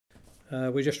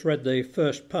We just read the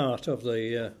first part of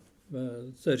the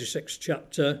 36th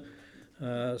chapter.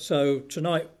 So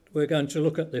tonight we're going to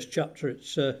look at this chapter.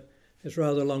 It's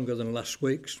rather longer than last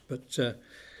week's, but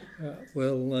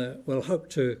we'll hope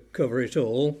to cover it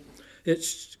all.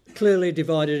 It's clearly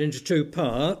divided into two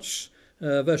parts.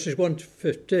 Verses 1 to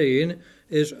 15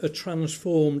 is a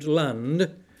transformed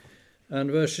land,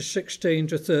 and verses 16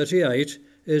 to 38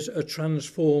 is a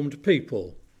transformed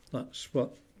people. That's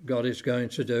what God is going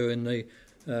to do in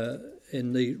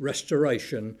the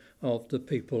restoration of the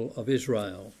people of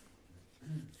Israel.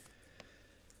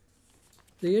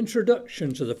 The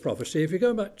introduction to the prophecy, if you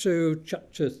go back to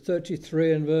chapter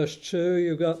 33 and verse 2,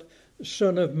 you've got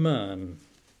Son of Man.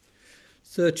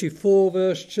 34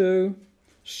 verse 2,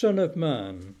 Son of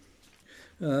Man.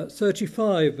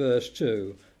 35 verse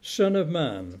 2, Son of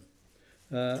Man.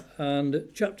 And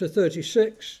chapter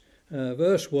 36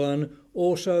 verse 1,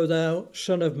 also thou,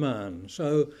 Son of Man.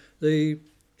 So the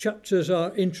chapters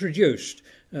are introduced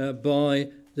by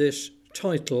this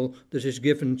title that is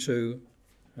given to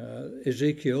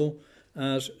Ezekiel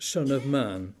as Son of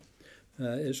Man.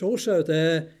 It's also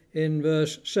there in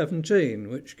verse 17,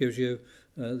 which gives you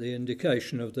the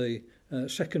indication of the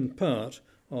second part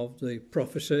of the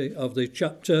prophecy of the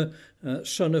chapter,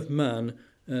 Son of Man,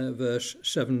 verse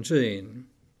 17.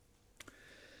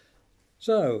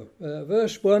 So,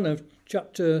 verse 1 of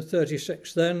chapter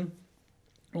 36 then,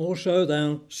 also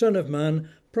thou, Son of Man,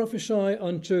 prophesy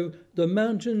unto the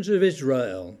mountains of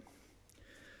Israel.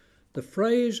 The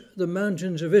phrase, the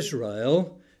mountains of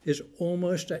Israel, is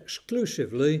almost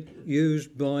exclusively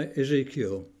used by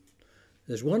Ezekiel.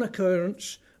 There's one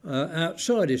occurrence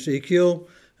outside Ezekiel,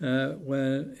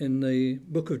 where in the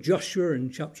book of Joshua in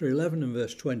chapter 11 and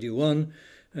verse 21,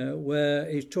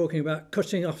 where he's talking about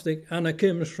cutting off the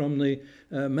Anakims from the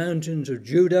mountains of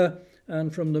Judah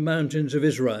and from the mountains of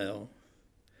Israel.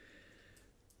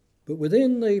 But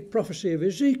within the prophecy of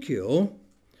Ezekiel,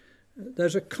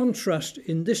 there's a contrast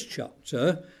in this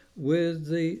chapter with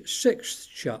the 6th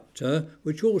chapter,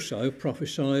 which also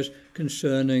prophesies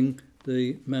concerning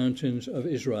the mountains of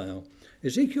Israel.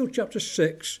 Ezekiel chapter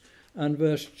 6 and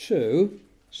verse 2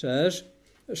 says,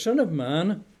 Son of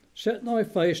man, set thy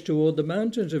face toward the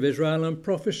mountains of Israel and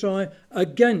prophesy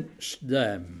against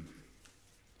them.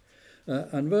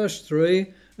 And verse 3,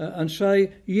 and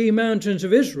say, Ye mountains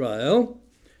of Israel,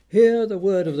 hear the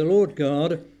word of the Lord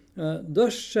God.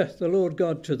 Thus saith the Lord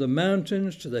God to the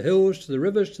mountains, to the hills, to the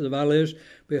rivers, to the valleys,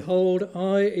 Behold,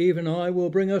 I, even I, will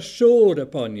bring a sword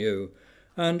upon you,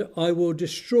 and I will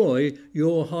destroy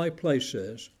your high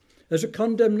places. There's a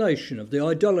condemnation of the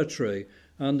idolatry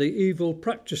and the evil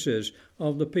practices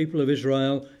of the people of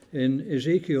Israel in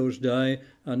Ezekiel's day,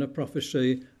 and a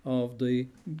prophecy of the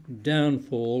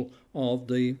downfall of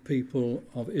the people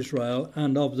of Israel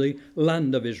and of the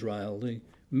land of Israel, the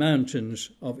mountains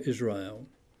of Israel.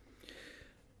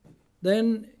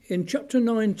 Then in chapter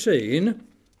 19,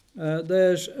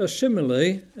 there's a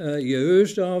simile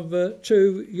used of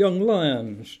two young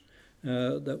lions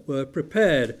that were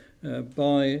prepared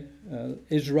by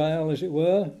Israel, as it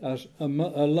were, as a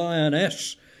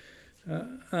lioness.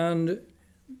 And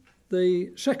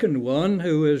the second one,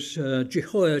 who was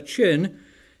Jehoiachin,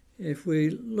 if we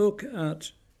look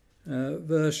at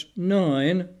verse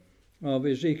 9 of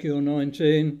Ezekiel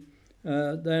 19,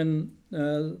 then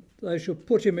they shall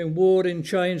put him in ward in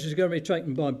chains. He's going to be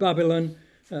taken by Babylon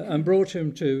and brought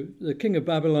him to the king of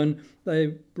Babylon. They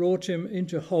brought him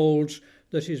into holds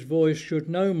that his voice should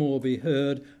no more be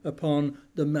heard upon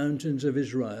the mountains of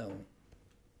Israel.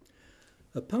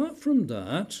 Apart from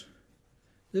that,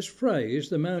 this phrase,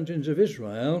 the mountains of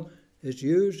Israel, is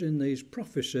used in these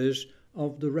prophecies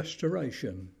of the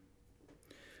restoration.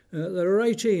 There are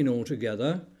 18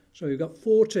 altogether, so you've got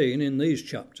 14 in these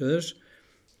chapters,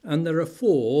 and there are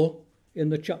 4 in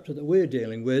the chapter that we're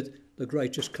dealing with, the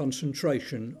greatest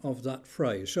concentration of that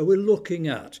phrase. So we're looking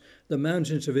at the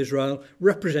mountains of Israel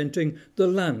representing the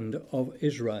land of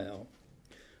Israel.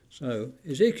 So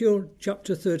Ezekiel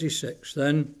chapter 36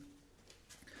 then.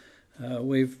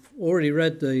 We've already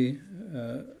read the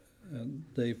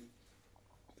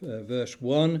verse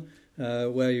 1,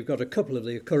 where you've got a couple of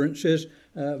the occurrences.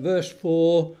 Verse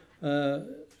 4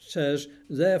 says,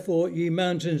 Therefore, ye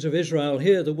mountains of Israel,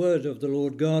 hear the word of the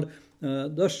Lord God.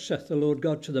 Thus saith the Lord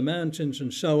God to the mountains,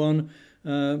 and so on,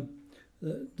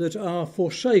 that are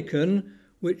forsaken,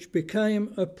 which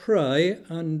became a prey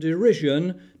and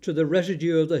derision to the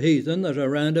residue of the heathen that are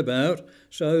round about.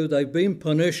 So they've been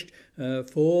punished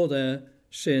for their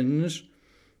sins.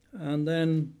 And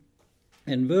then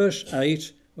in verse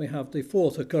 8 we have the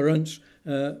fourth occurrence,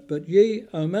 But ye,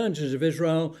 O mountains of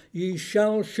Israel, ye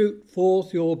shall shoot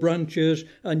forth your branches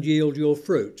and yield your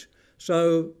fruit.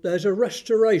 So there's a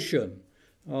restoration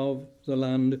of the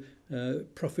land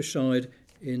prophesied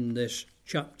in this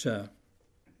chapter.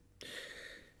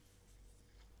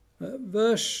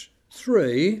 Verse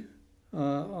 3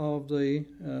 of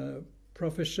the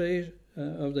prophecy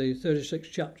of the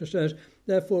 36th chapter says,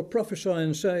 Therefore prophesy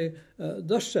and say,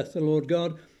 Thus saith the Lord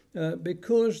God,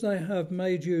 because they have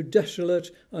made you desolate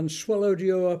and swallowed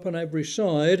you up on every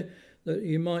side, that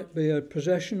ye might be a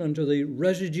possession unto the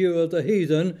residue of the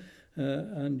heathen,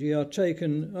 and ye are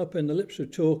taken up in the lips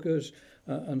of talkers,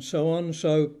 and so on.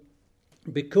 So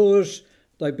because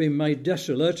they've been made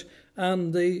desolate,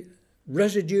 and the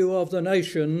residue of the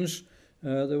nations,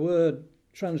 the word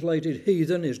translated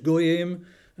heathen is goyim,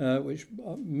 which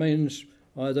means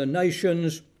either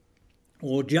nations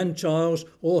or Gentiles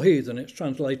or heathen. It's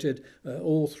translated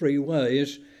all three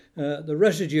ways. The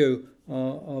residue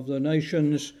of the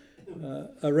nations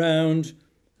around,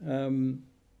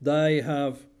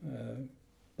 they've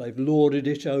lorded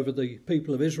it over the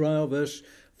people of Israel. Verse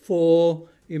 4,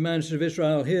 ye mountains of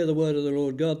Israel, hear the word of the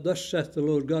Lord God. Thus saith the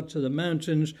Lord God to the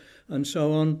mountains, and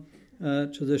so on,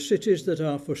 to the cities that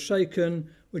are forsaken,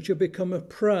 which have become a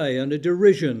prey and a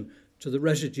derision to the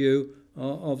residue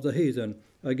of the heathen.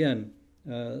 Again,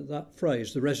 that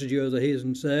phrase, the residue of the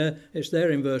heathens there, it's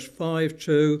there in verse 5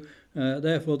 too.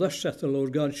 Therefore thus saith the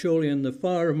Lord God, surely in the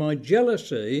fire of my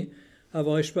jealousy have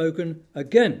I spoken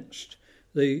against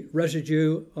the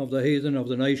residue of the heathen of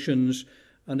the nations,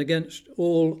 and against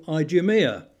all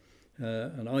Idumea.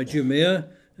 And Idumea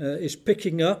is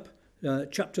picking up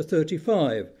chapter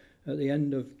 35. At the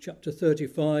end of chapter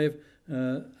 35,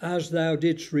 as thou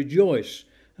didst rejoice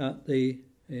at the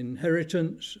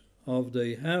inheritance of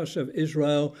the house of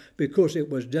Israel, because it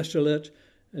was desolate,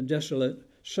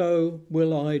 so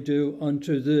will I do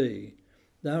unto thee.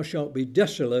 Thou shalt be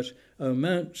desolate, O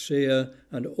Mount Seir,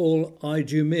 and all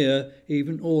Idumea,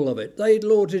 even all of it. They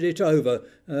lorded it over,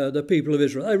 the people of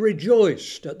Israel. They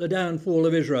rejoiced at the downfall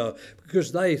of Israel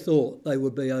because they thought they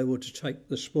would be able to take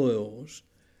the spoils.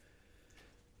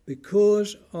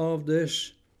 Because of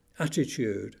this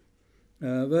attitude,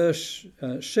 verse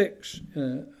 6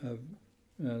 of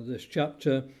this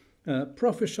chapter,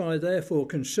 prophesy therefore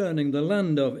concerning the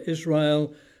land of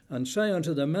Israel, and say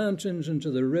unto the mountains and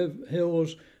to the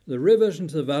hills, the rivers and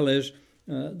to the valleys,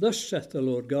 thus saith the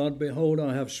Lord God, behold,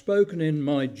 I have spoken in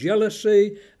my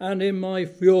jealousy and in my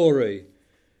fury,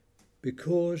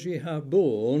 because ye have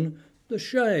borne the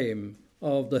shame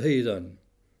of the heathen,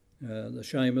 the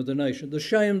shame of the nation, the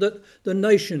shame that the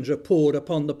nations are poured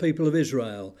upon the people of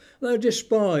Israel. They're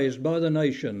despised by the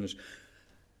nations.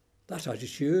 That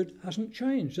attitude hasn't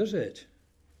changed, has it?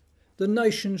 The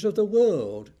nations of the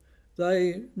world,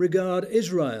 they regard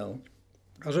Israel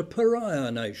as a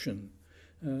pariah nation,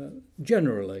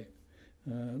 generally.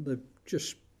 They've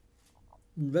just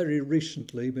very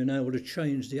recently been able to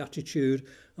change the attitude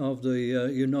of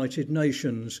the United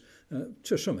Nations,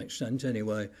 to some extent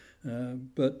anyway.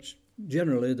 But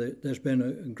generally there's been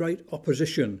a great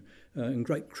opposition and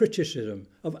great criticism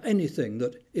of anything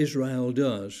that Israel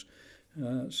does.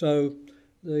 So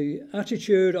the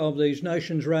attitude of these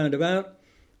nations round about,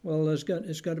 well, it's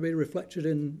going to be reflected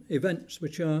in events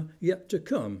which are yet to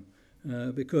come,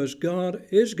 because God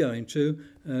is going to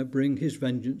bring his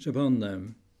vengeance upon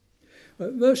them.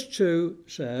 Verse 2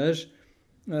 says,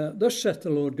 Thus saith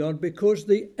the Lord God, because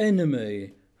the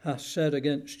enemy hath said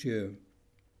against you.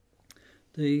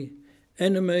 The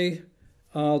enemy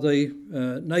are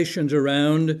the nations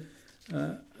around,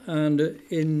 and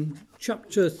in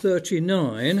chapter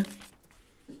 39,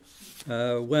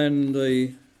 when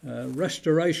the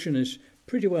restoration is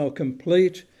pretty well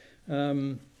complete,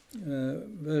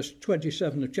 verse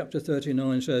 27 of chapter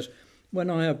 39 says, When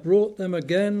I have brought them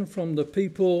again from the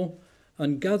people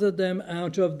and gathered them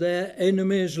out of their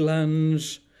enemies'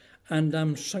 lands, and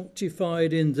am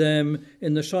sanctified in them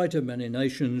in the sight of many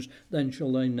nations, then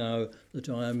shall they know that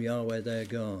I am Yahweh their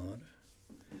God.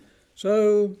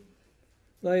 So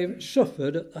they've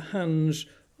suffered at the hands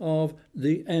of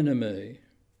the enemy.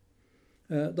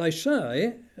 They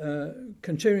say,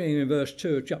 continuing in verse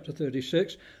 2 of chapter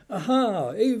 36,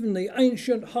 Aha, even the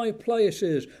ancient high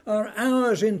places are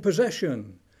ours in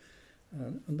possession.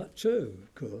 And that too,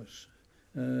 of course,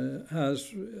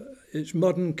 has its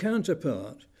modern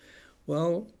counterpart.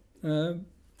 Well,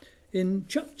 in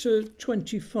chapter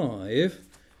 25,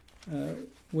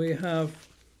 we have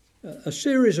a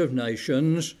series of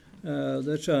nations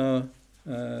that are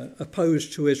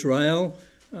opposed to Israel,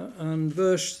 and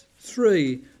verse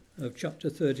 3 of chapter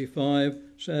 35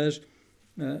 says,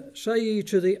 Say ye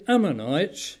to the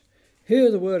Ammonites, Hear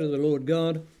the word of the Lord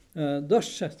God. Thus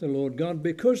saith the Lord God,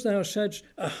 because thou saidst,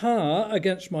 Aha,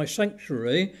 against my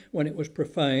sanctuary when it was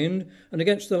profaned, and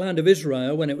against the land of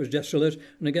Israel when it was desolate,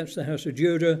 and against the house of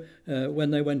Judah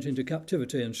when they went into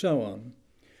captivity, and so on.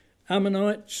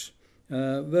 Ammonites,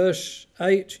 verse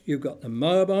 8, you've got the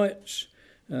Moabites.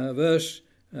 Verse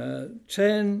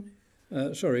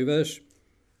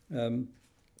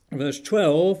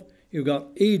 12, you've got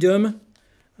Edom,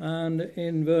 and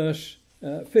in verse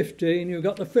 15, you've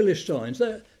got the Philistines.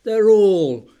 They're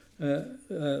all,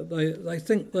 they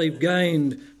think they've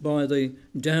gained by the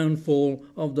downfall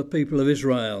of the people of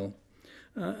Israel.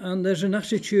 And there's an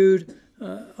attitude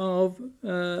of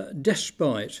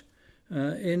despite.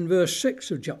 In verse 6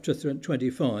 of chapter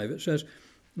 25, it says,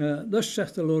 Thus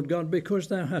saith the Lord God, because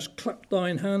thou hast clapped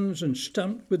thine hands and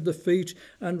stamped with the feet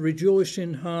and rejoiced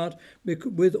in heart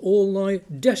with all thy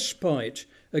despite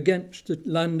against the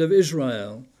land of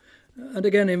Israel. And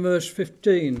again in verse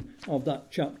 15 of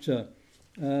that chapter,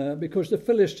 because the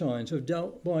Philistines have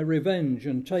dealt by revenge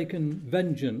and taken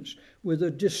vengeance with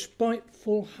a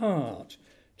despiteful heart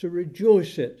to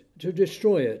rejoice it, to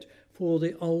destroy it for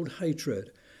the old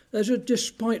hatred. There's a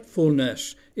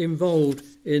despitefulness involved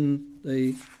in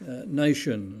the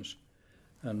nations.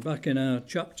 And back in our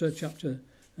chapter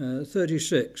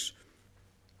 36,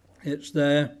 it's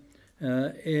there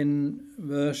in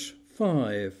verse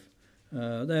 5.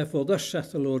 Therefore, thus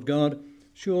saith the Lord God,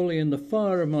 surely in the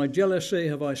fire of my jealousy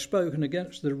have I spoken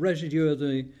against the residue of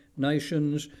the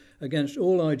nations, against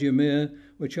all Idumea,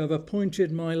 which have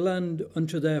appointed my land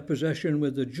unto their possession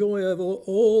with the joy of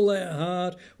all their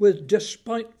heart, with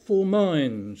despiteful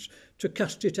minds, to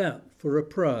cast it out for a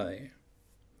prey.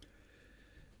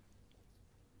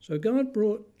 So God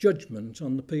brought judgment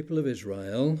on the people of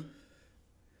Israel,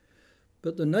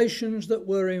 but the nations that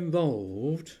were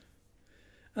involved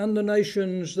and the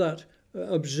nations that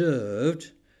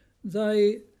observed,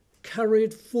 they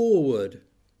carried forward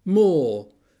more.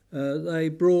 They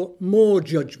brought more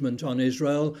judgment on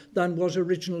Israel than was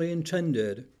originally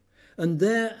intended. And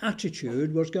their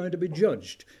attitude was going to be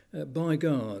judged by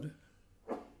God.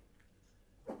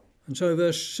 And so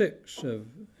verse 6 of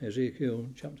Ezekiel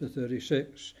chapter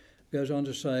 36 goes on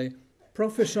to say,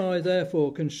 Prophesy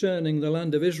therefore concerning the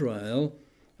land of Israel,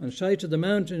 and say to the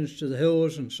mountains, to the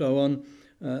hills, and so on,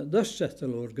 Thus saith the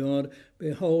Lord God,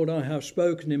 Behold, I have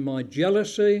spoken in my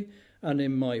jealousy and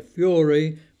in my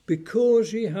fury,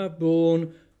 because ye have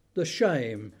borne the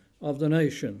shame of the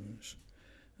nations.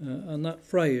 And that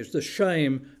phrase, the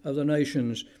shame of the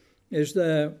nations, is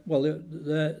there. Well,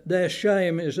 their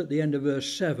shame is at the end of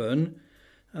verse 7,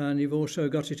 and you've also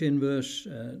got it in verse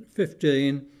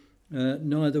 15.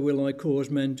 Neither will I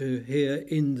cause men to hear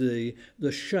in thee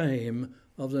the shame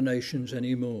of the nations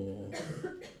any more.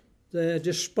 Their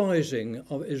despising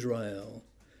of Israel,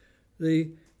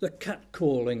 the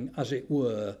catcalling, as it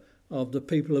were, of the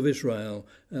people of Israel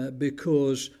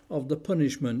because of the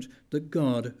punishment that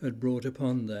God had brought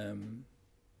upon them.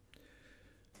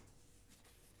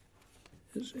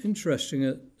 It's interesting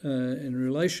in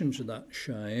relation to that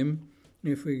shame,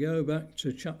 if we go back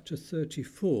to chapter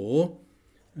 34,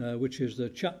 which is the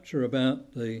chapter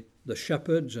about the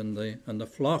shepherds and the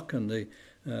flock and the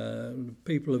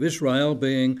people of Israel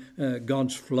being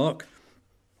God's flock.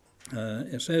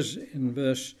 It says in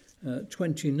verse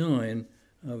 29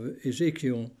 of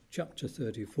Ezekiel chapter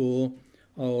 34,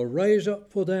 I will raise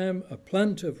up for them a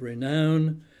plant of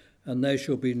renown, and they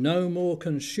shall be no more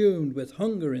consumed with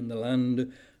hunger in the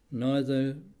land,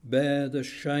 neither bear the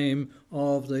shame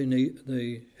of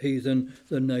the heathen,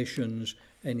 the nations,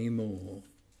 any more.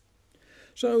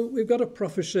 So we've got a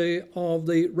prophecy of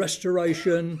the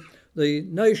restoration. The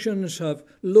nations have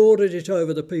lorded it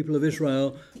over the people of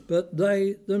Israel, but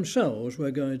they themselves were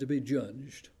going to be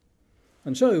judged.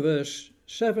 And so verse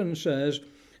 7 says,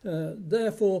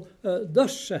 Therefore,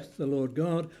 thus saith the Lord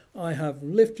God, I have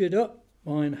lifted up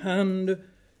mine hand,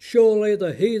 surely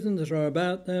the heathen that are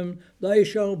about them, they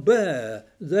shall bear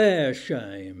their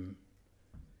shame.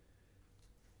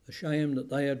 The shame that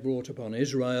they had brought upon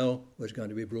Israel was going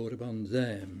to be brought upon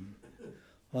them.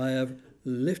 I have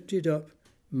lifted up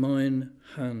mine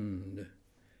hand.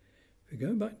 If we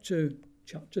go back to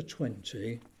chapter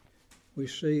 20, we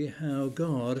see how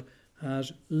God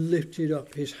has lifted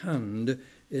up his hand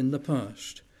in the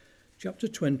past. Chapter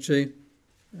 20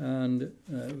 and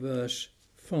verse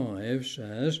 5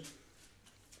 says,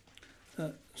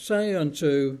 Say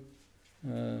unto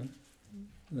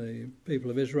the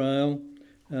people of Israel,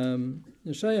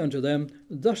 say unto them,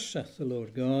 Thus saith the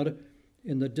Lord God,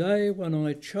 in the day when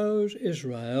I chose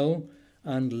Israel,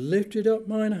 and lifted up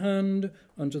mine hand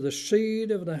unto the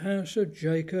seed of the house of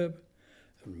Jacob,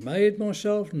 and made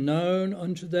myself known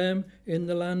unto them in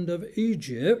the land of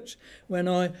Egypt, when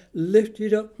I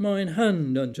lifted up mine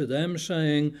hand unto them,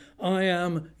 saying, I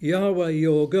am Yahweh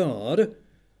your God.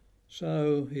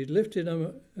 So he lifted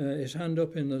his hand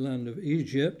up in the land of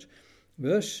Egypt.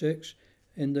 Verse 6,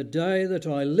 in the day that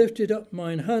I lifted up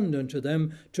mine hand unto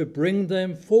them to bring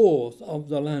them forth of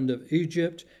the land of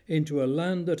Egypt into a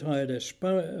land that I had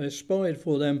espied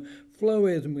for them,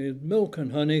 floweth with milk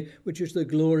and honey, which is the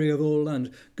glory of all lands.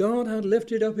 God had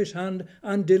lifted up his hand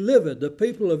and delivered the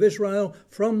people of Israel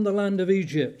from the land of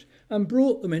Egypt and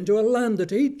brought them into a land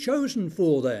that he'd chosen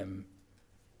for them.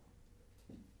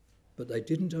 But they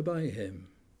didn't obey him.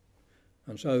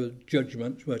 And so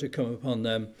judgments were to come upon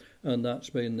them, and that's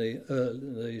been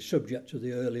the subject of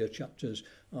the earlier chapters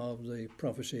of the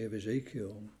prophecy of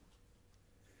Ezekiel.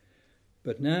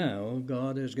 But now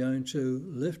God is going to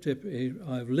lift up,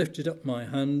 I've lifted up my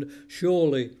hand,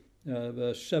 surely,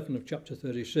 verse 7 of chapter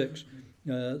 36,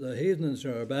 the heathens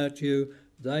are about you,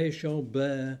 they shall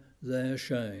bear their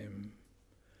shame.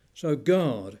 So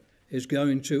God is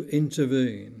going to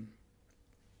intervene.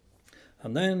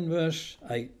 And then verse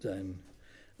 8 then,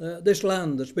 this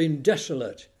land that's been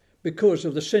desolate because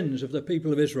of the sins of the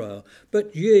people of Israel.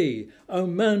 But ye, O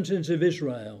mountains of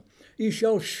Israel, ye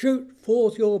shall shoot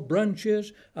forth your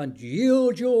branches and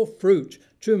yield your fruit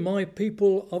to my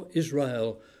people of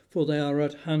Israel, for they are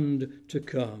at hand to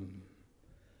come.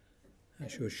 I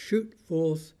shall shoot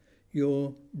forth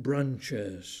your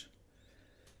branches.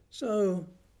 So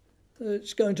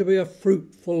it's going to be a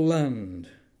fruitful land.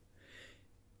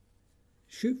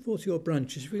 Shoot forth your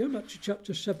branches. If we go back to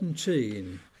chapter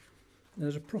 17,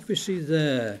 there's a prophecy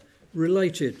there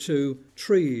related to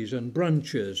trees and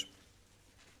branches.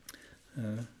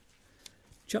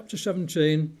 Chapter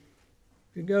 17,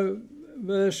 you go,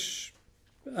 verse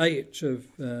 8 of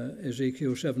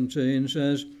Ezekiel 17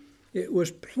 says, it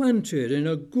was planted in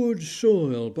a good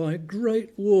soil by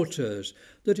great waters,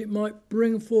 that it might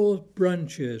bring forth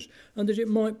branches, and that it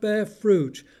might bear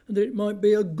fruit, and that it might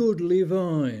be a goodly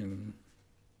vine.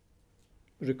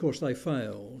 But of course they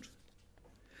failed.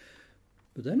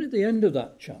 But then at the end of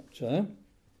that chapter,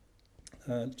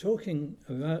 talking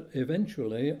about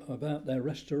eventually about their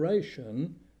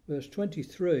restoration, verse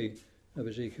 23 of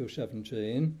Ezekiel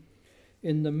 17,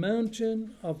 in the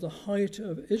mountain of the height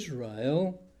of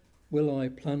Israel will I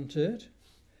plant it,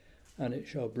 and it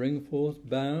shall bring forth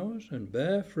boughs and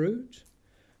bear fruit,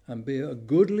 and be a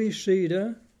goodly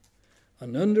cedar,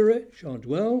 and under it shall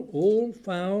dwell all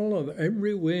fowl of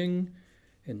every wing,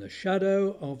 in the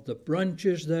shadow of the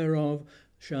branches thereof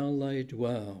shall they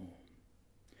dwell.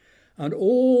 And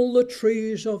all the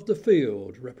trees of the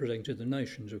field, representing the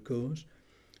nations, of course,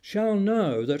 shall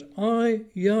know that I,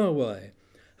 Yahweh,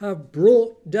 have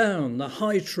brought down the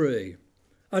high tree,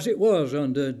 as it was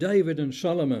under David and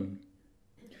Solomon,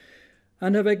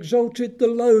 and have exalted the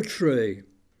low tree,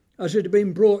 as it had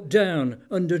been brought down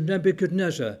under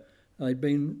Nebuchadnezzar. They'd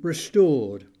been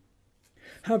restored.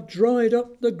 Have dried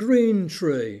up the green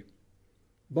tree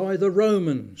by the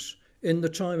Romans in the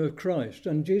time of Christ.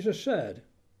 And Jesus said,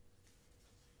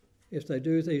 if they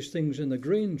do these things in the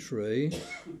green tree,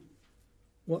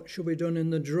 what shall be done in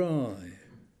the dry?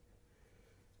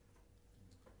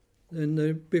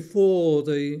 Then before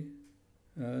the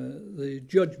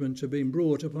judgments have been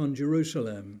brought upon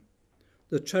Jerusalem,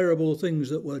 the terrible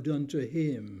things that were done to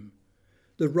him,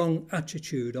 the wrong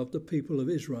attitude of the people of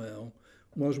Israel,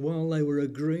 was while they were a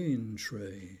green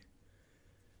tree.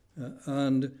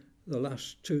 And the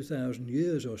last 2,000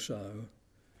 years or so,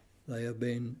 they have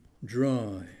been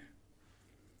dry.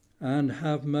 And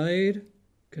have made,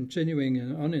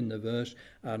 continuing on in the verse,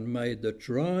 and made the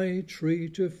dry tree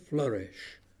to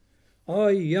flourish. I,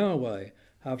 Yahweh,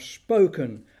 have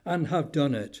spoken and have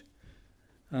done it.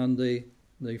 And the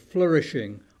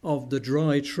flourishing of the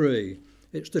dry tree,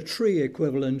 it's the tree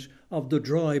equivalent of the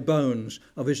dry bones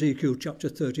of Ezekiel chapter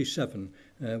 37,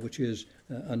 which is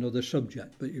another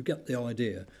subject, but you get the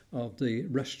idea of the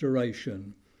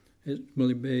restoration. It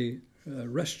will be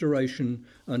restoration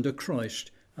under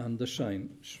Christ and the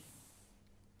saints.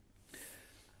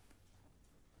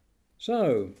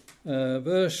 So,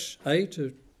 verse 8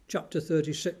 of chapter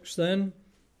 36 then,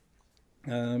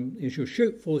 you shall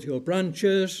shoot forth your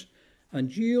branches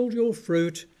and yield your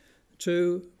fruit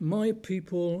to my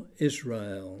people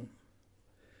Israel.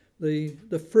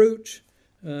 The fruit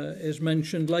is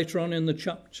mentioned later on in the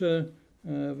chapter,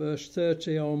 verse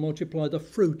 30, I'll multiply the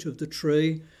fruit of the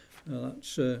tree.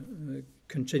 That's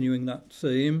continuing that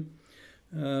theme.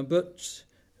 But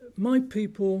my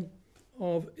people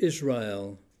of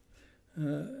Israel,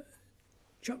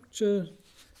 chapter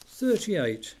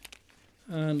 38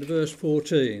 and verse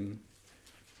 14,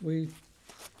 we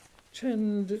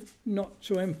tend not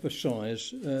to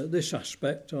emphasise this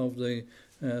aspect of the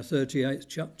 38th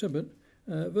chapter, but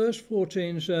verse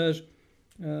 14 says,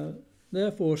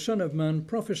 Therefore, Son of Man,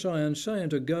 prophesy and say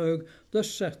unto Gog,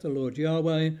 Thus saith the Lord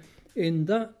Yahweh, In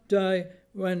that day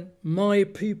when my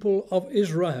people of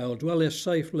Israel dwelleth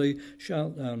safely,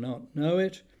 shalt thou not know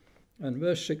it. And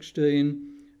verse 16,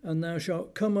 And thou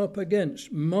shalt come up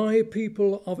against my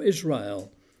people of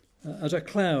Israel as a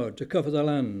cloud to cover the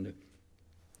land.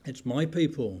 It's my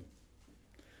people.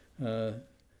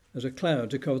 As a cloud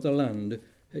to cover the land,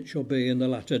 it shall be in the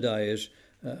latter days,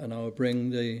 and I will bring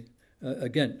thee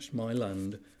against my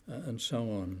land, and so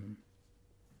on.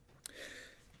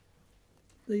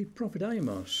 The prophet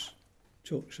Amos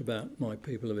talks about my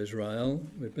people of Israel.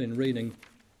 We've been reading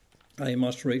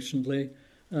Amos recently.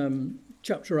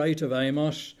 Chapter 8 of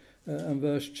Amos and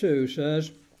verse 2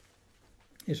 says,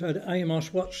 He said,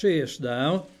 Amos, what seest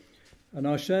thou? And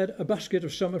I said, A basket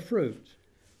of summer fruit.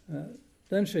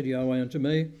 Then said Yahweh unto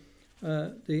me,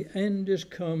 The end is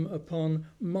come upon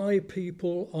my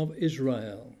people of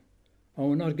Israel. I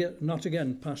will not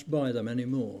again pass by them any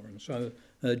more. And so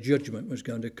judgment was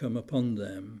going to come upon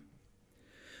them.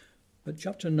 But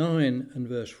chapter 9 and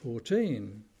verse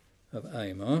 14 of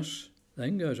Amos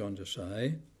then goes on to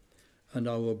say, And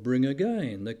I will bring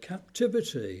again the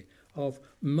captivity of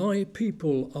my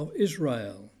people of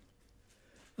Israel,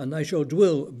 and they shall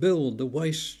build the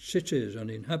waste cities and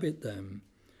inhabit them,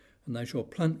 and they shall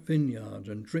plant vineyards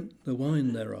and drink the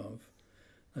wine thereof.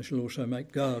 They shall also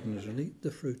make gardens and eat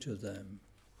the fruit of them.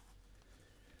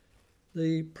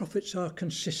 The prophets are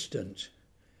consistent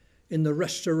in the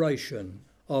restoration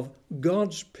of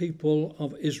God's people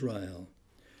of Israel.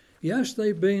 Yes,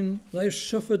 they've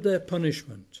suffered their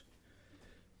punishment,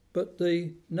 but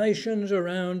the nations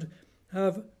around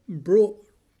have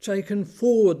taken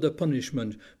forward the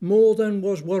punishment more than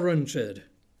was warranted.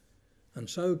 And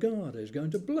so God is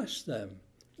going to bless them,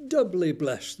 doubly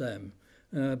bless them,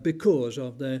 because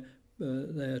of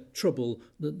their trouble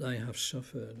that they have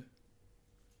suffered.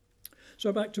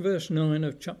 So back to verse 9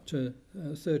 of chapter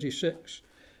 36,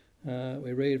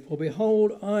 we read, For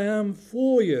behold, I am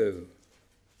for you,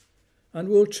 and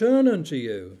will turn unto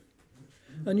you,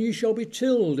 and ye shall be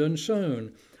tilled and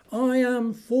sown. I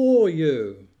am for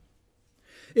you.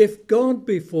 If God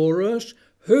be for us,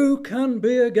 who can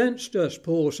be against us,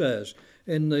 Paul says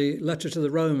in the letter to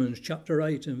the Romans, chapter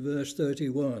 8 and verse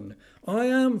 31. I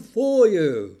am for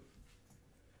you.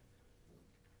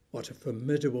 What a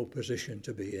formidable position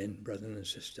to be in, brothers and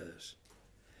sisters.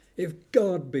 If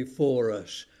God be for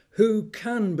us, who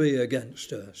can be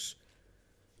against us?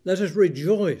 Let us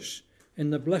rejoice in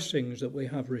the blessings that we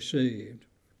have received.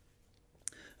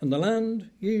 And the land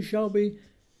ye shall be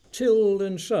tilled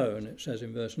and sown, it says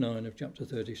in verse 9 of chapter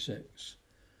 36.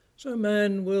 So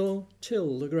men will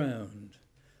till the ground.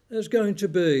 There's going to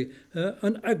be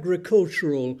an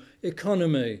agricultural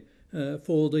economy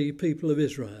for the people of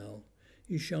Israel.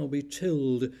 Ye shall be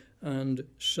tilled and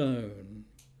sown.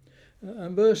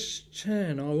 And verse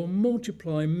 10, I will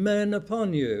multiply men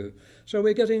upon you. So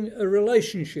we're getting a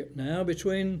relationship now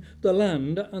between the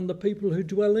land and the people who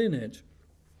dwell in it.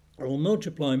 I will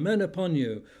multiply men upon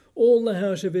you, all the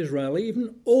house of Israel,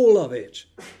 even all of it.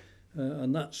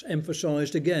 And that's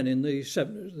emphasised again in the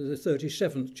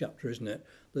 37th chapter, isn't it?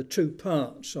 The two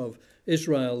parts of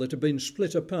Israel that have been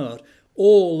split apart.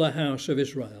 All the house of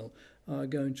Israel are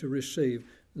going to receive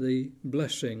the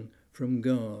blessing from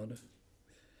God.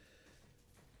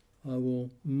 I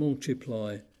will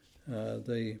multiply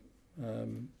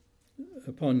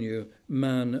upon you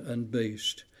man and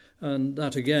beast. And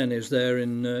that again is there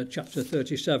in chapter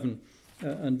 37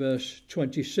 and verse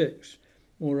 26.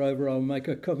 Moreover, I will make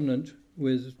a covenant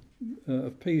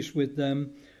of peace with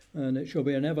them, and it shall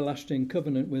be an everlasting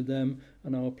covenant with them,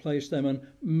 and I will place them and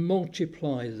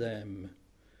multiply them,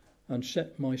 and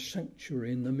set my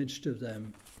sanctuary in the midst of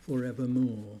them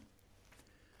forevermore.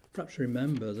 Perhaps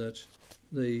remember that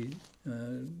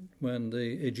when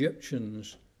the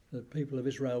Egyptians, the people of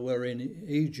Israel, were in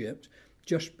Egypt,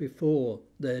 just before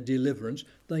their deliverance,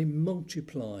 they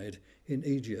multiplied in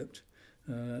Egypt.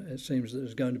 It seems that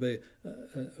there's going to be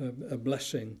a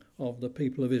blessing of the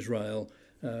people of Israel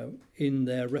in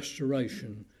their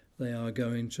restoration. They are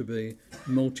going to be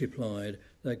multiplied.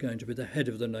 They're going to be the head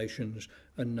of the nations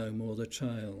and no more the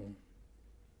tail.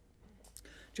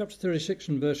 Chapter 36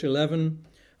 and verse 11,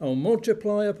 I will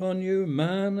multiply upon you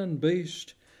man and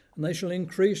beast, and they shall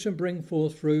increase and bring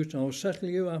forth fruit. I will settle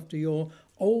you after your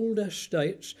old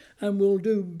estates, and will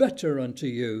do better unto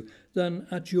you than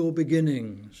at your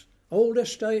beginnings. Old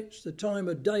estates, the time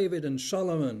of David and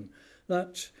Solomon,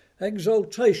 that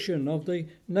exaltation of the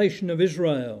nation of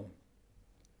Israel.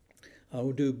 I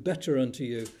will do better unto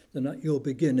you than at your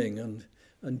beginning.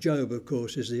 And Job, of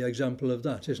course, is the example of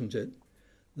that, isn't it?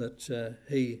 That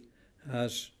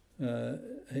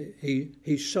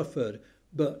he suffered,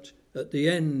 but at the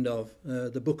end of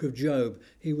the book of Job,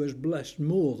 he was blessed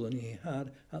more than he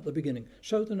had at the beginning.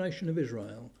 So the nation of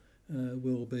Israel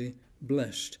will be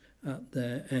blessed at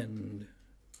their end.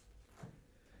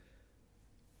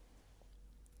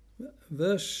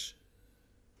 Verse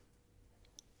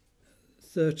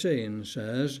 13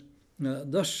 says,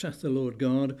 Thus saith the Lord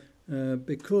God,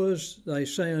 because they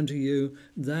say unto you,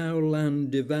 Thou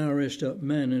land devourest up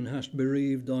men and hast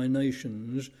bereaved thy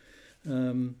nations,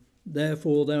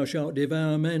 therefore thou shalt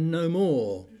devour men no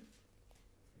more.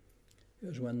 It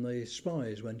was when the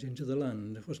spies went into the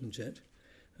land, wasn't it?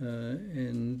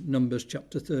 In Numbers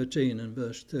chapter 13 and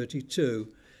verse 32,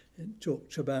 it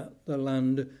talks about the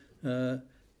land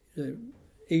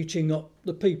eating up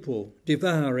the people,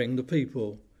 devouring the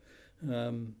people.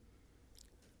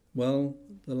 Well,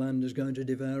 the land is going to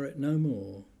devour it no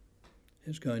more.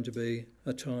 It's going to be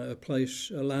a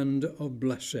land of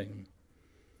blessing.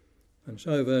 And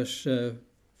so verse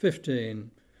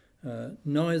 15,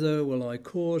 Neither will I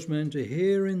cause men to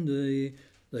hear in thee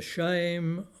the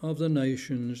shame of the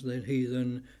nations, the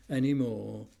heathen, any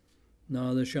more.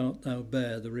 Neither shalt thou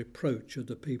bear the reproach of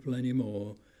the people any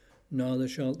more. Neither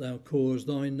shalt thou cause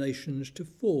thy nations to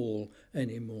fall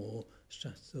any more,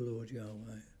 saith the Lord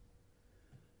Yahweh.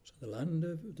 So the land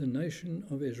of the nation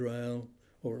of Israel,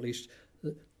 or at least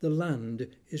the land,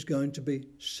 is going to be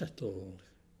settled.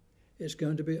 It's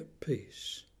going to be at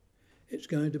peace. It's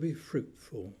going to be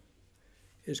fruitful.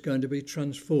 It's going to be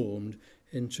transformed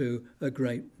into a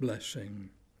great blessing.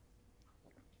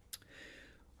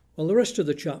 Well, the rest of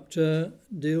the chapter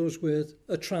deals with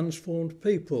a transformed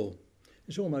people.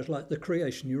 It's almost like the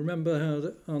creation. You remember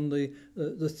how on the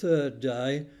third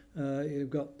day you've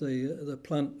got the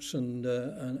plants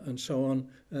and so on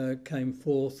came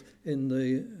forth in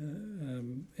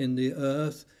the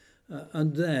earth,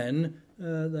 and then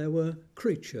there were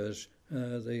creatures,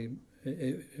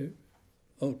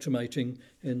 ultimating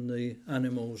in the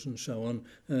animals and so on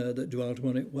that dwelt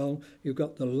upon it. Well, you've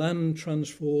got the land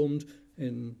transformed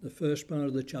in the first part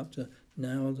of the chapter.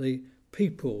 Now the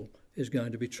people is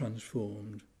going to be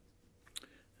transformed.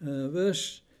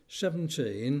 Verse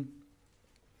 17,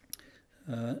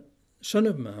 Son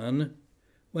of man,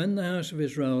 when the house of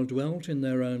Israel dwelt in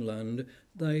their own land,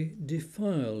 they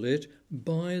defiled it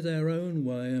by their own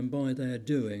way and by their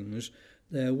doings.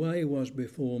 Their way was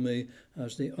before me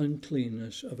as the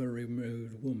uncleanness of a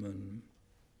removed woman.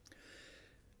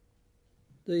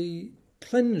 The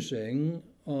cleansing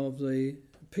of the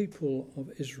people of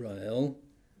Israel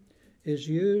is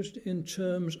used in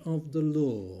terms of the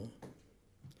law.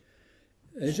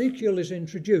 Ezekiel is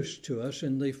introduced to us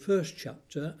in the first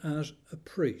chapter as a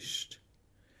priest.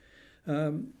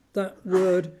 That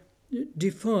word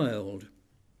defiled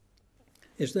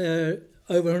is there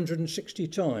over 160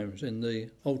 times in the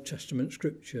Old Testament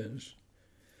scriptures.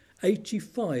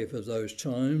 85 of those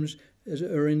times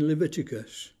are in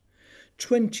Leviticus.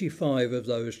 25 of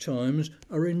those times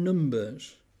are in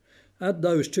Numbers. Add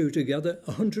those two together,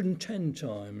 110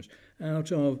 times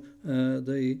out of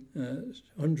the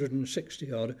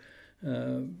 160-odd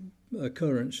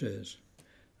occurrences.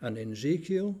 And in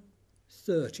Ezekiel,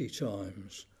 30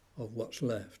 times of what's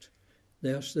left.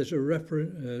 Yes, there's a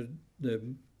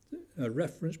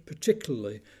reference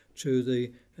particularly to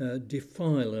the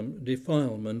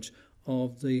defilement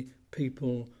of the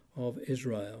people of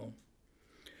Israel.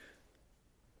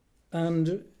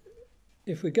 And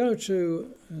if we go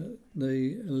to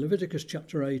the Leviticus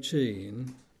chapter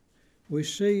 18, we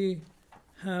see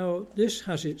how this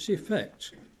has its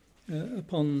effect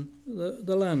upon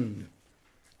the land.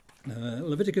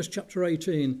 Leviticus chapter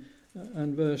 18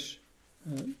 and verse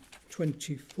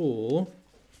 24.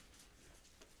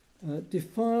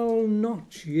 Defile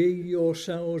not ye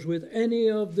yourselves with any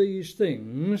of these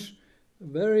things,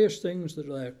 various things that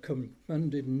I are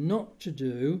commanded not to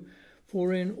do,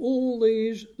 for in all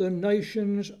these the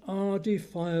nations are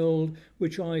defiled,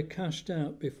 which I cast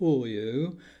out before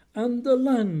you, and the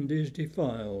land is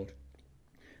defiled.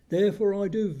 Therefore I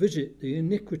do visit the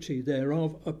iniquity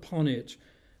thereof upon it,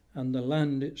 and the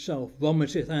land itself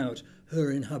vomiteth out her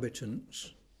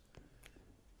inhabitants.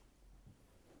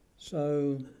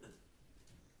 So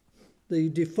the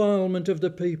defilement of the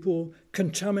people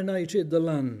contaminated the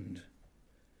land.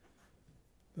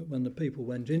 But when the people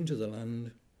went into the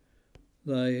land,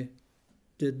 they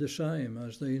did the same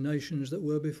as the nations that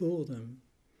were before them,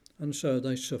 and so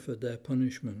they suffered their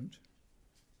punishment.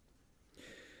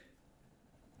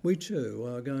 we too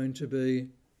are going to be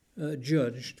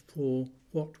judged for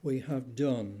what we have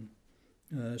done.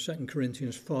 2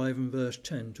 Corinthians 5 and verse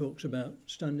 10 talks about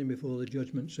standing before the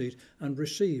judgment seat and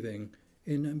receiving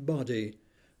in body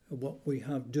what we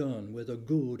have done, whether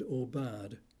good or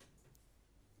bad.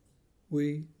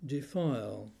 We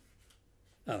defile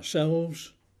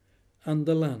ourselves and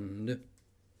the land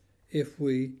if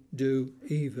we do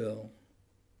evil.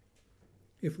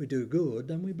 If we do good,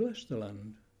 then we bless the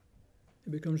land.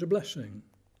 It becomes a blessing.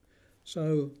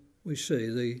 So we see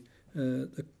the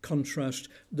contrast.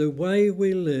 The way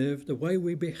we live, the way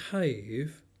we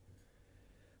behave,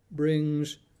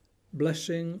 brings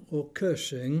blessing or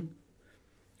cursing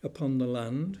upon the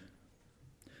land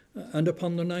and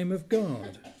upon the name of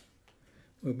God.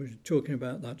 We'll be talking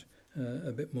about that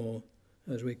a bit more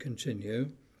as we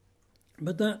continue.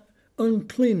 But that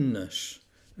uncleanness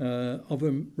of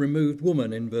a removed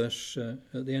woman in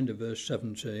at the end of verse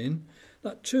 17,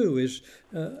 that too is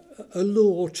a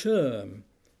law term.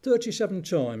 37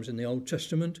 times in the Old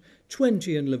Testament,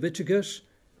 20 in Leviticus,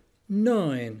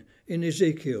 9 in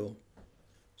Ezekiel.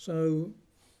 So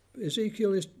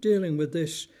Ezekiel is dealing with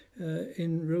this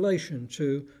in relation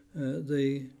to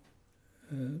the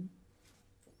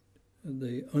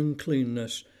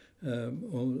uncleanness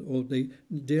or the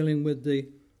dealing with the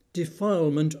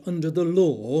defilement under the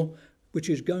law, which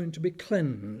is going to be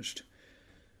cleansed.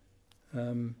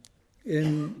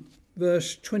 In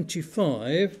verse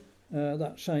 25,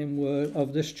 that same word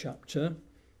of this chapter,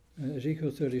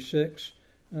 Ezekiel 36,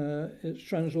 it's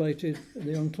translated,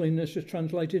 the uncleanness is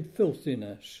translated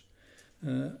filthiness.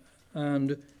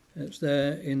 And it's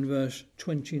there in verse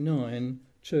 29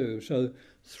 too. So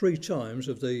 3 times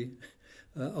of the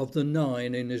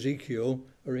 9 in Ezekiel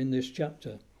are in this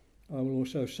chapter. I will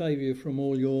also save you from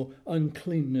all your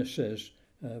uncleannesses,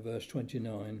 verse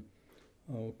 29.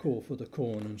 I will call for the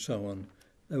corn and so on.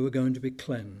 They were going to be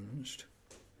cleansed.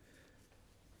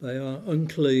 They are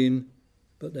unclean,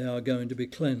 but they are going to be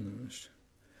cleansed.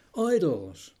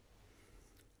 Idols.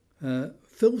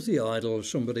 Filthy idols,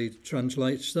 somebody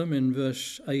translates them in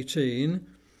verse 18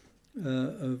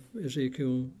 of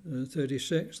Ezekiel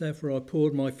 36. Therefore I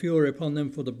poured my fury upon them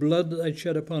for the blood that they'd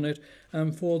shed upon it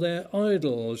and for their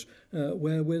idols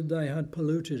wherewith they had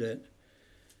polluted it.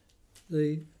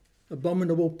 The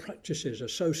abominable practices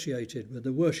associated with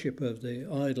the worship of the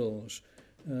idols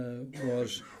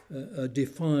was a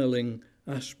defiling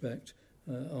aspect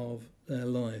of their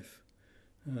life.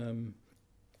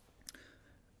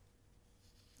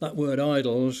 That word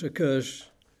idols occurs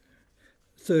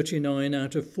 39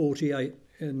 out of 48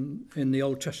 in the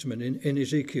Old Testament, in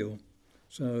Ezekiel.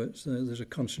 So there's a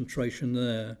concentration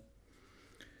there.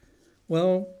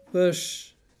 Well,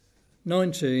 verse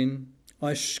 19,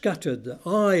 I scattered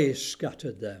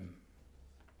them.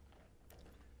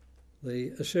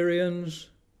 The Assyrians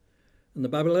and the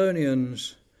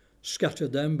Babylonians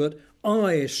scattered them, but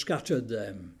I scattered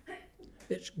them.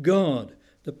 It's God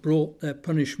that brought their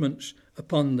punishments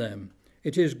upon them.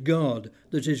 It is God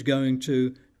that is going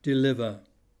to deliver.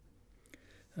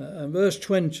 And verse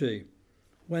 20,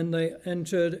 when they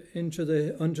entered unto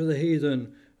the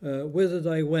heathen, whither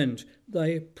they went,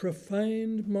 they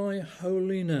profaned my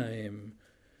holy name,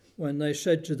 when they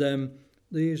said to them,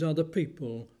 these are the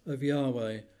people of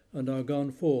Yahweh, and are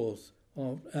gone forth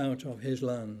out of his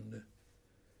land.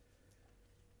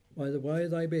 By the way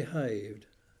they behaved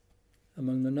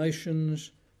among the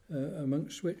nations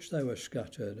amongst which they were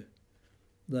scattered,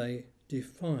 they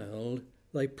defiled,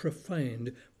 they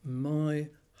profaned my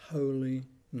holy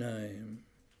name.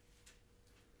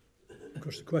 Of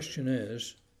course, the question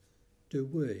is, do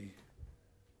we?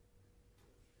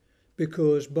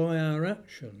 Because by our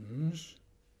actions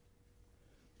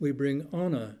we bring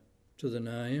honour to the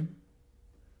name,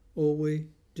 or we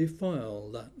defile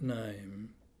that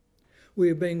name. We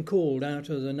are being called out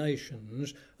of the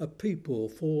nations a people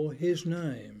for his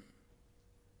name.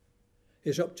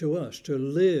 It's up to us to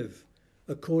live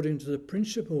according to the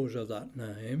principles of that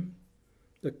name,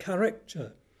 the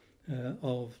character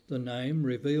of the name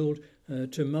revealed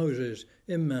to Moses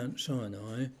in Mount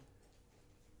Sinai.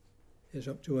 It's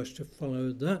up to us to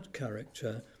follow that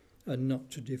character and not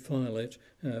to defile it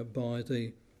by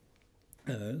the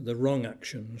wrong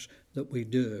actions that we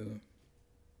do.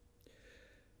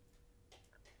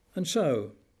 And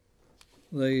so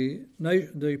the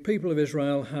people of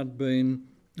Israel had been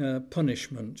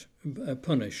punished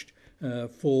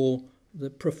for the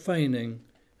profaning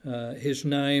his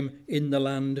name in the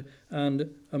land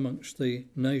and amongst the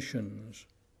nations.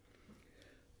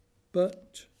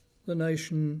 But the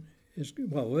nation is,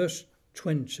 well, verse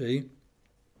 20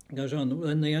 It goes on,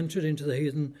 when they entered into the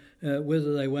heathen,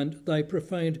 whither they went, they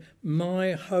profaned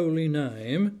my holy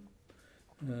name.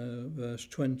 Verse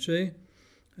 20.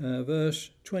 Verse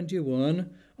 21,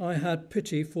 I had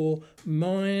pity for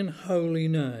mine holy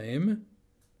name.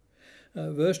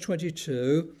 Verse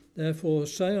 22, therefore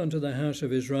say unto the house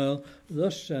of Israel,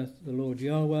 thus saith the Lord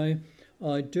Yahweh,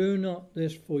 I do not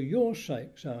this for your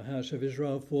sakes, O house of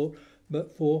Israel,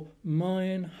 but for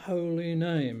mine holy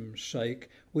name's sake,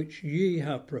 which ye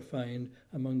have profaned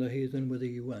among the heathen whither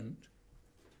ye went.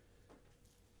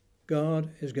 God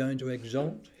is going to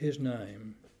exalt his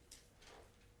name.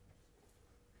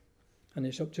 And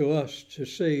it's up to us to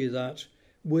see that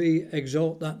we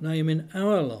exalt that name in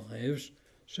our lives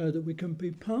so that we can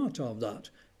be part of that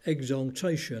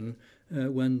exaltation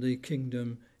when the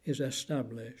kingdom is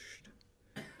established.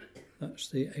 That's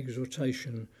the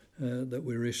exaltation that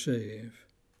we receive.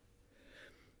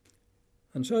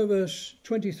 And so verse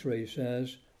 23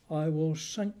 says, I will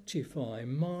sanctify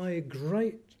my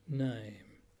great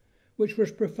name, which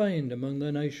was profaned among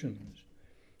the nations,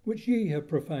 which ye have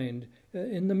profaned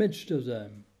in the midst of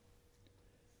them.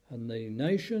 And the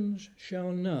nations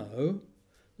shall know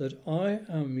that I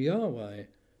am Yahweh,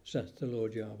 saith the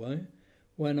Lord Yahweh,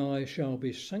 when I shall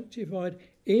be sanctified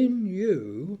in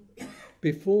you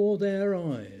before their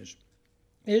eyes.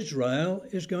 Israel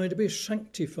is going to be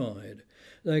sanctified.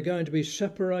 They're going to be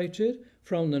separated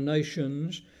from the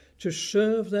nations to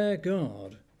serve their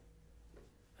God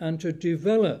and to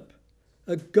develop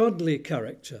a godly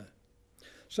character,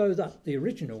 so that the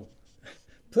original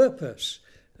purpose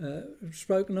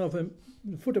spoken of at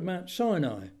the foot of Mount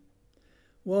Sinai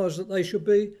was that they should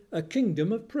be a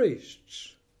kingdom of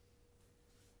priests,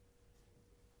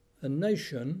 a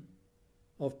nation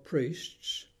of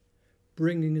priests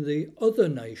bringing the other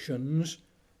nations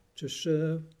to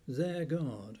serve their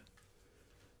God.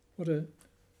 What a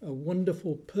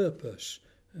wonderful purpose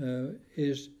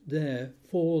is there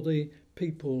for the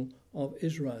people of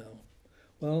Israel.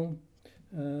 Well,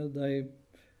 the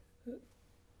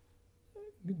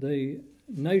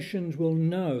nations will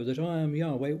know that I am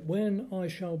Yahweh when I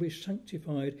shall be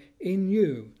sanctified in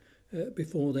you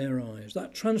before their eyes.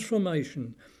 That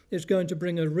transformation is going to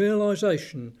bring a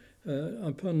realisation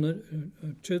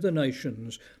to the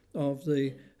nations of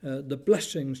the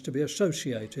blessings to be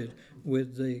associated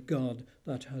with the God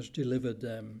that has delivered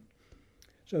them.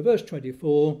 So verse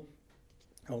 24,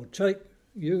 I will take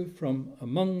you from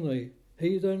among the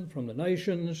heathen, from the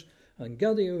nations, and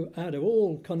gather you out of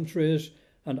all countries,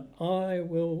 and I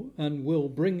will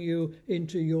bring you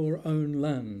into your own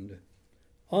land.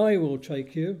 I will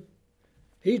take you.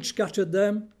 He'd scattered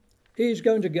them. He's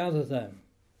going to gather them.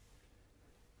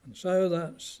 And so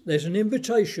there's an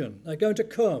invitation. They're going to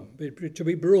come, to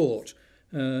be brought.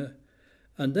 And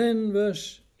then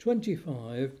verse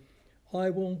 25, I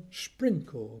will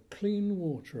sprinkle clean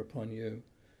water upon you,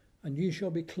 and ye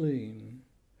shall be clean.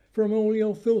 From all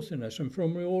your filthiness and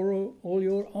from all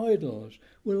your idols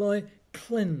will I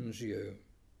cleanse you.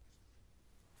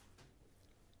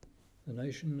 The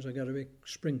nations are going to be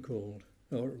sprinkled,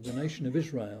 or the nation of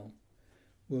Israel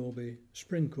will be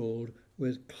sprinkled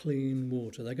with clean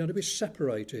water. They're going to be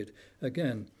separated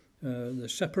again, the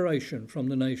separation from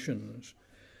the nations.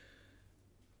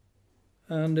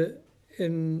 And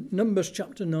in Numbers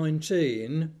chapter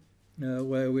 19,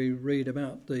 where we read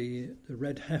about the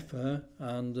red heifer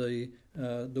and the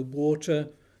water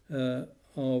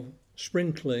of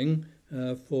sprinkling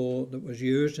that was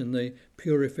used in the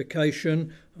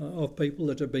purification of people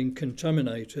that have been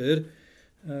contaminated,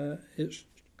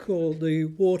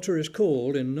 the water is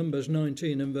called in Numbers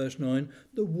 19 and verse 9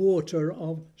 the water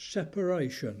of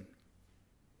separation.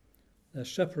 They're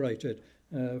separated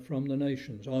from the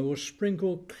nations. I will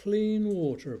sprinkle clean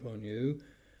water upon you,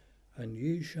 and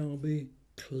ye shall be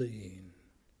clean.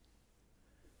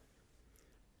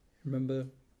 Remember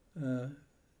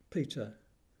Peter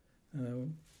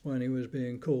when he was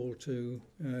being called to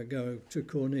go to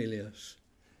Cornelius.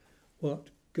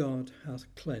 What God hath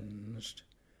cleansed,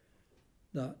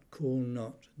 that call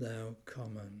not thou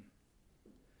common.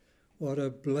 What a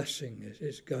blessing it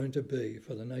is going to be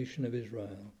for the nation of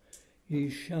Israel. Ye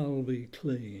shall be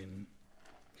clean.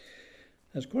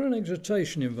 There's quite an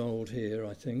exhortation involved here,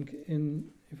 I think.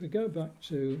 If we go back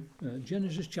to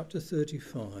Genesis chapter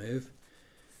 35,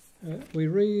 we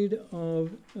read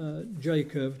of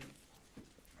Jacob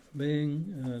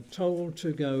being told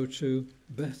to go to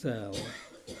Bethel.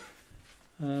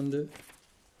 And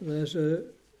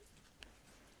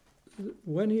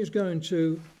when he's going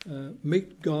to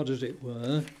meet God, as it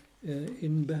were,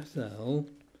 in Bethel,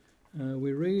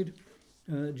 we read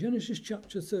Genesis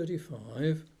chapter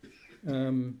 35,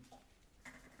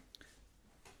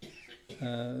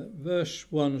 Verse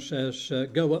 1 says,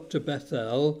 Go up to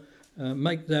Bethel,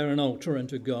 make there an altar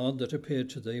unto God that appeared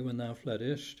to thee when thou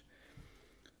fleddest.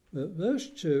 But verse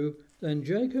 2, Then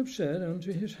Jacob said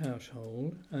unto his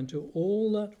household, and to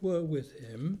all that were with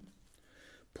him,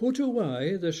 Put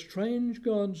away the strange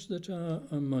gods that are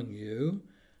among you,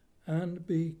 and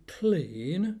be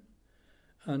clean,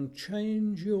 and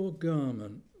change your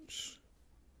garments.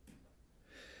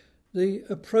 The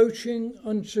approaching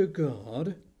unto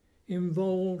God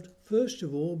involved, first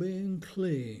of all, being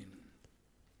clean.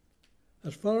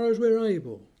 As far as we're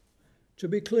able to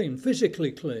be clean,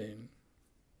 physically clean.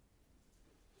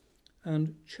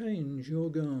 And change your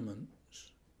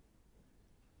garments.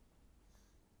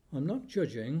 I'm not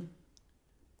judging,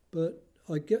 but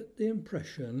I get the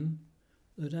impression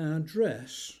that our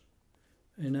dress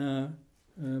in our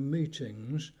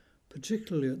meetings,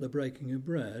 particularly at the breaking of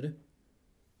bread,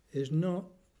 is not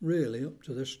really up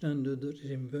to the standard that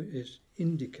is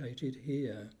indicated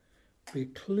here. Be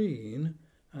clean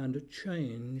and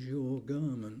change your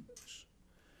garments.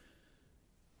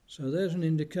 So there's an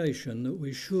indication that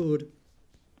we should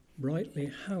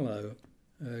rightly hallow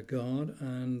God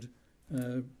and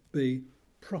be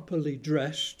properly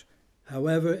dressed,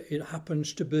 however it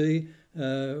happens to be,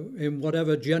 in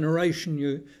whatever generation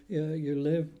you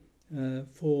live,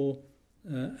 for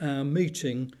our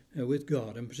meeting with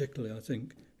God, and particularly, I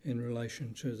think, in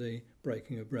relation to the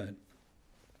breaking of bread.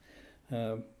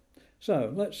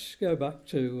 So let's go back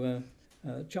to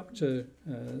chapter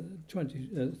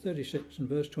 36 and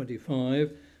verse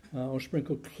 25. I'll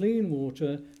sprinkle clean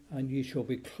water, and ye shall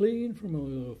be clean from all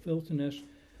your filthiness,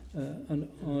 and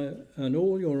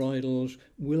all your idols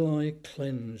will I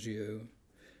cleanse you.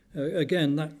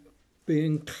 Again, that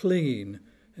being clean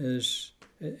is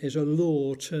a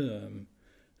law term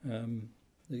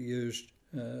that used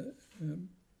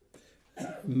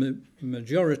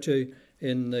majority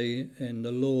in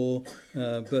the law,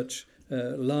 but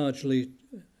largely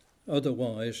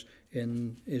otherwise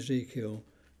in Ezekiel.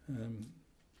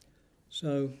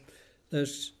 So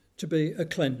there's to be a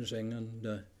cleansing,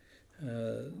 and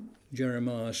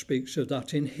Jeremiah speaks of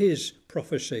that in his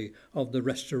prophecy of the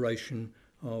restoration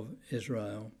of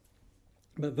Israel.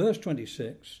 But verse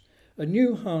 26, a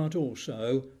new heart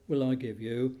also will I give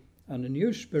you, and a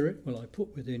new spirit will I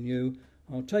put within you.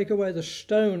 I'll take away the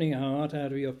stony heart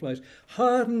out of your flesh.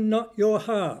 Harden not your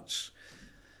hearts.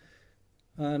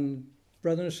 And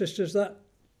brothers and sisters, that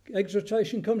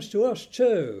exhortation comes to us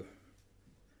too.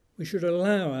 We should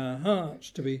allow our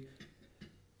hearts to be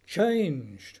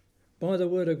changed by the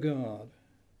word of God.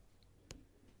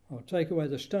 I'll take away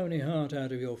the stony heart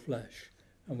out of your flesh,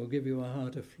 and will give you a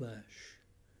heart of flesh.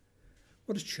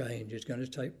 What a change is going to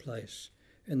take place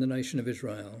in the nation of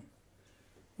Israel.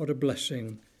 What a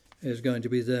blessing is going to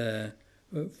be there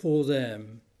for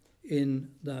them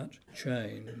in that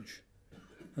change.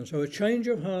 And so a change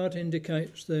of heart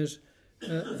indicates there's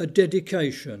a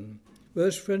dedication.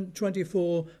 Verse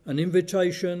 24, an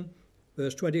invitation.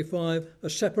 Verse 25, a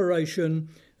separation.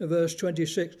 Verse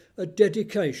 26, a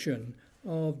dedication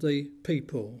of the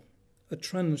people, a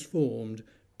transformed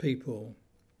people.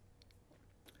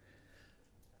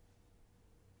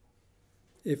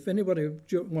 If anybody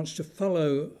wants to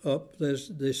follow up, there's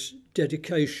this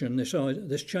dedication,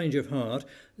 this change of heart.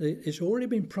 It's already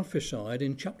been prophesied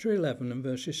in chapter 11 and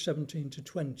verses 17 to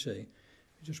 20. I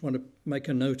just want to make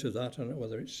a note of that. I don't know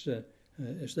whether it's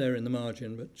there in the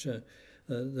margin,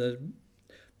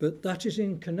 but that is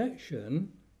in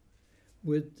connection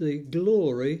with the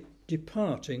glory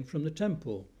departing from the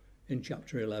temple in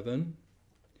chapter 11.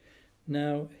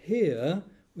 Now here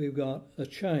we've got a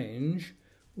change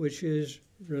which is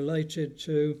related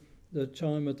to the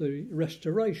time of the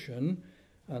restoration,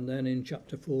 and then in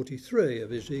chapter 43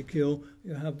 of Ezekiel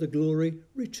you have the glory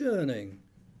returning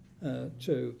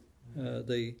to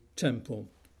the temple.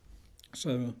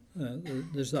 So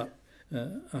there's that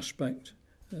aspect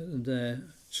there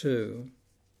too.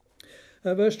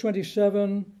 Verse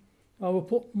 27, I will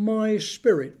put my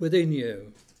spirit within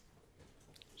you.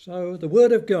 So the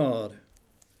word of God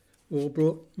will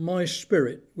put my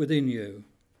spirit within you.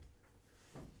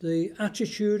 The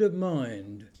attitude of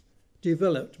mind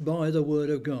developed by the word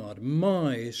of God,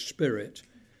 my spirit.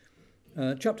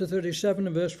 Chapter 37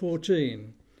 and verse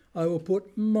 14, I will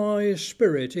put my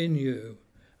spirit in you,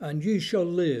 and ye shall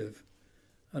live,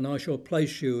 and I shall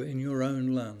place you in your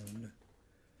own land.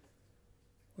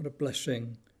 What a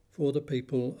blessing for the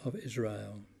people of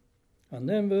Israel. And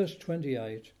then verse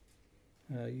 28,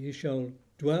 ye shall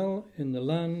dwell in the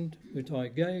land which I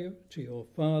gave to your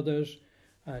fathers,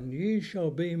 and ye shall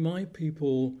be my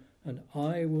people, and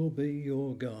I will be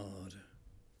your God.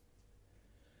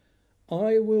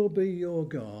 I will be your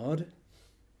God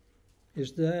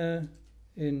is there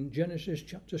in Genesis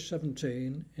chapter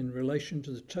 17 in relation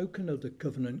to the token of the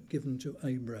covenant given to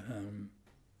Abraham.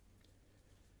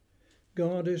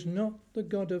 God is not the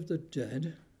God of the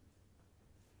dead,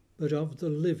 but of the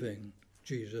living,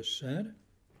 Jesus said.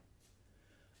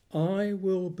 I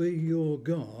will be your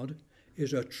God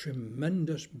is a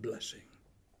tremendous blessing.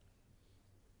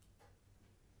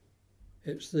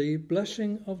 It's the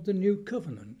blessing of the new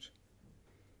covenant.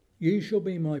 Ye shall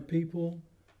be my people,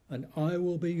 and I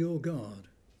will be your God,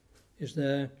 is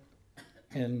there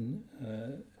in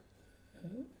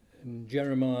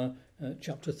Jeremiah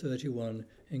chapter 31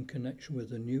 in connection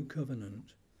with the new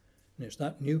covenant. And it's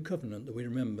that new covenant that we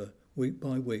remember week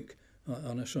by week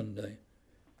on a Sunday.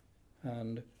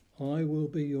 And I will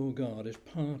be your God is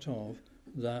part of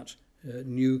that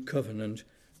new covenant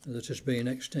that has been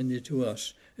extended to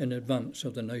us in advance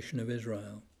of the nation of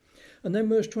Israel. And then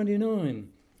verse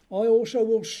 29, I also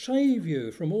will save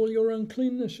you from all your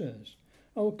uncleannesses.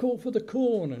 I will call for the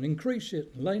corn and increase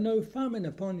it, and lay no famine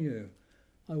upon you.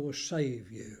 I will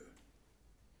save you.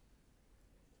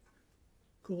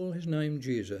 Call his name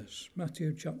Jesus.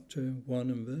 Matthew chapter 1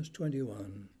 and verse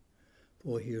 21.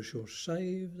 For he shall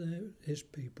save his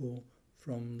people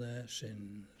from their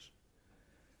sins.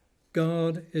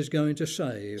 God is going to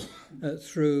save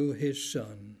through his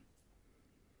Son.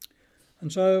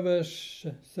 And so verse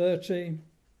 30,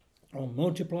 I'll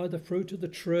multiply the fruit of the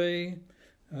tree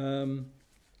and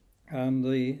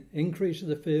the increase of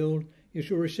the field. You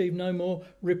shall receive no more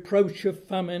reproach of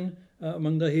famine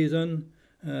among the heathen.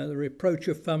 The reproach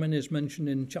of famine is mentioned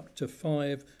in chapter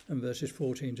 5 and verses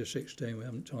 14 to 16. We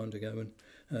haven't time to go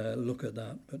and look at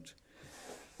that. But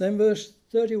then verse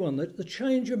 31, the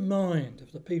change of mind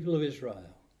of the people of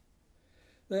Israel.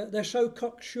 They're so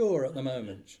cocksure at the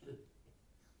moment.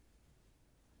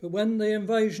 But when the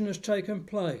invasion has taken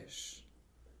place,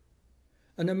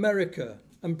 and America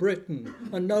and Britain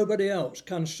and nobody else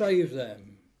can save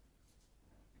them,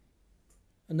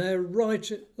 and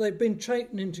they've been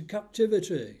taken into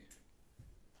captivity,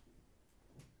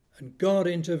 and God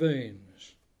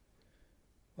intervenes,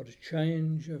 what a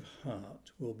change of heart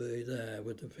will be there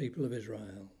with the people of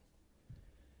Israel.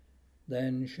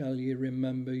 Then shall ye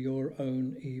remember your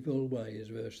own evil ways,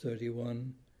 verse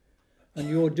 31, and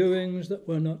your doings that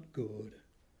were not good,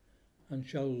 and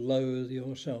shall loathe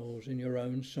yourselves in your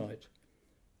own sight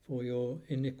for your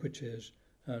iniquities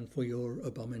and for your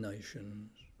abominations.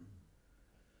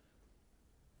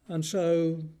 And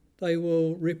so they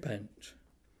will repent.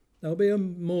 There'll be a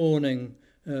mourning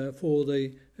for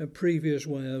the previous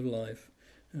way of life,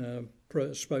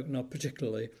 spoken of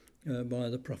particularly by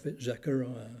the prophet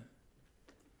Zechariah.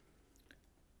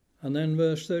 And then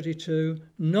verse 32,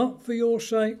 not for your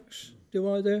sakes do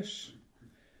I this,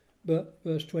 but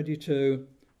verse 22,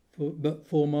 but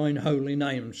for mine holy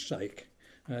name's sake.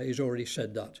 He's already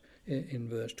said that in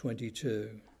verse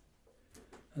 22.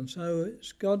 And so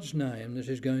it's God's name that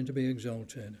is going to be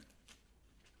exalted.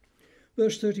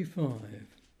 Verse 35,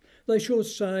 they shall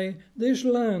say, this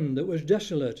land that was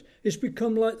desolate is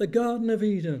become like the Garden of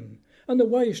Eden, and the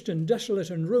waste and desolate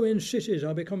and ruined cities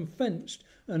are become fenced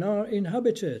and are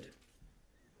inhabited.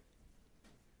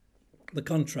 The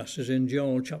contrast is in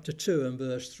Joel chapter 2 and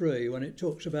verse 3 when it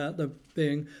talks about them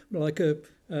being like the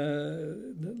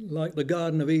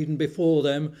Garden of Eden before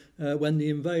them when the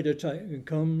invader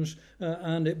comes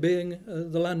and it being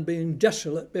the land being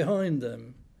desolate behind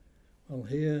them. Well,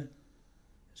 here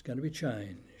it's going to be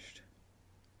changed.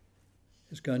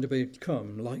 It's going to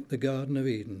become like the Garden of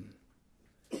Eden.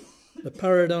 The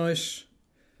paradise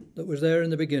that was there in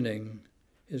the beginning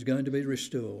is going to be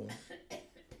restored.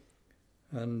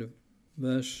 And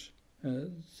verse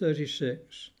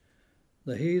 36,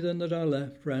 the heathen that are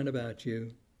left round about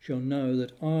you shall know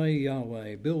that I,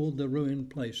 Yahweh, build the ruined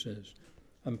places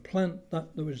and plant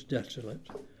that was desolate.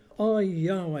 I,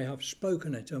 Yahweh, have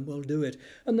spoken it and will do it.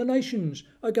 And the nations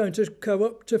are going to go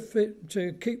up to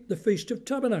keep the Feast of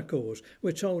Tabernacles.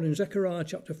 We're told in Zechariah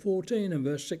chapter 14 and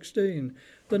verse 16,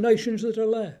 the nations that are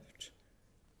left.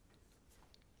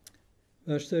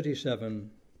 Verse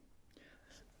 37,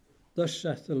 thus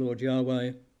saith the Lord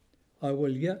Yahweh, I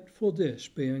will yet for this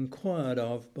be inquired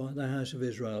of by the house of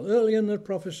Israel. Early in the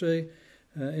prophecy,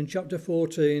 in chapter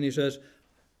 14, he says,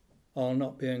 I'll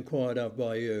not be inquired of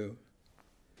by you.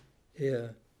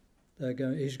 Here, they're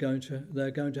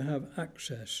going to have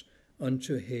access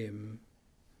unto him.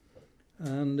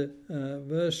 And at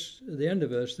the end of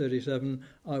verse 37,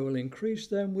 I will increase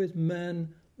them with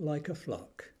men like a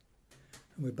flock.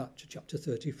 And we're back to chapter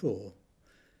 34.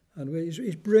 And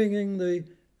he's bringing the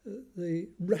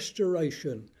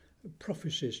restoration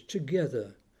prophecies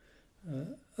together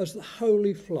as the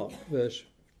holy flock, verse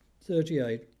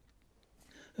 38,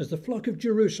 as the flock of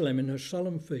Jerusalem in her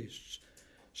solemn feasts,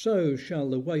 so shall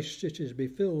the waste cities be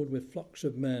filled with flocks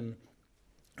of men,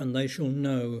 and they shall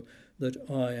know that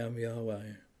I am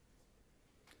Yahweh.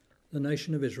 The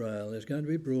nation of Israel is going to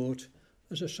be brought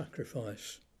as a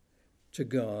sacrifice to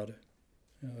God.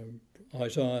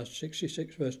 Isaiah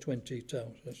 66 verse 20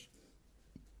 tells us.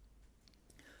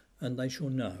 And they shall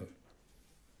know.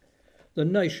 The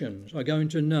nations are going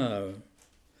to know.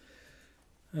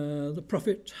 The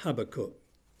prophet Habakkuk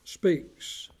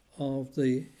speaks of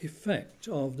the effect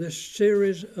of this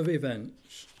series of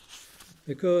events,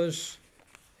 because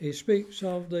he speaks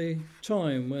of the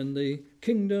time when the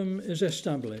kingdom is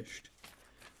established.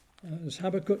 As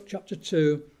Habakkuk chapter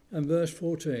 2 and verse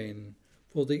 14,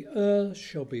 for the earth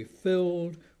shall be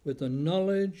filled with the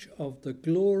knowledge of the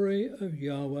glory of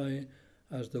Yahweh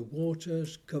as the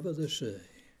waters cover the sea.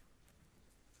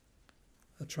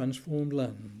 A transformed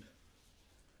land,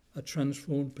 a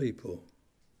transformed people,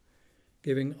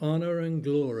 giving honour and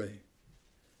glory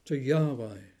to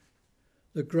Yahweh,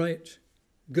 the great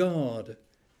God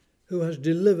who has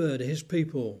delivered his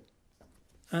people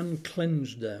and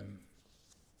cleansed them.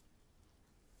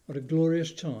 What a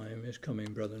glorious time is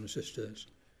coming, brothers and sisters.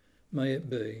 May it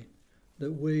be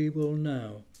that we will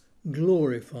now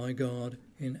glorify God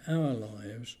in our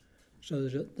lives, so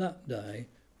that at that day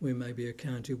we may be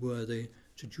accounted worthy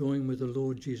to join with the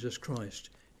Lord Jesus Christ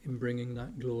in bringing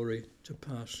that glory to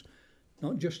pass,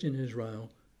 not just in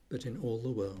Israel, but in all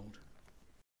the world.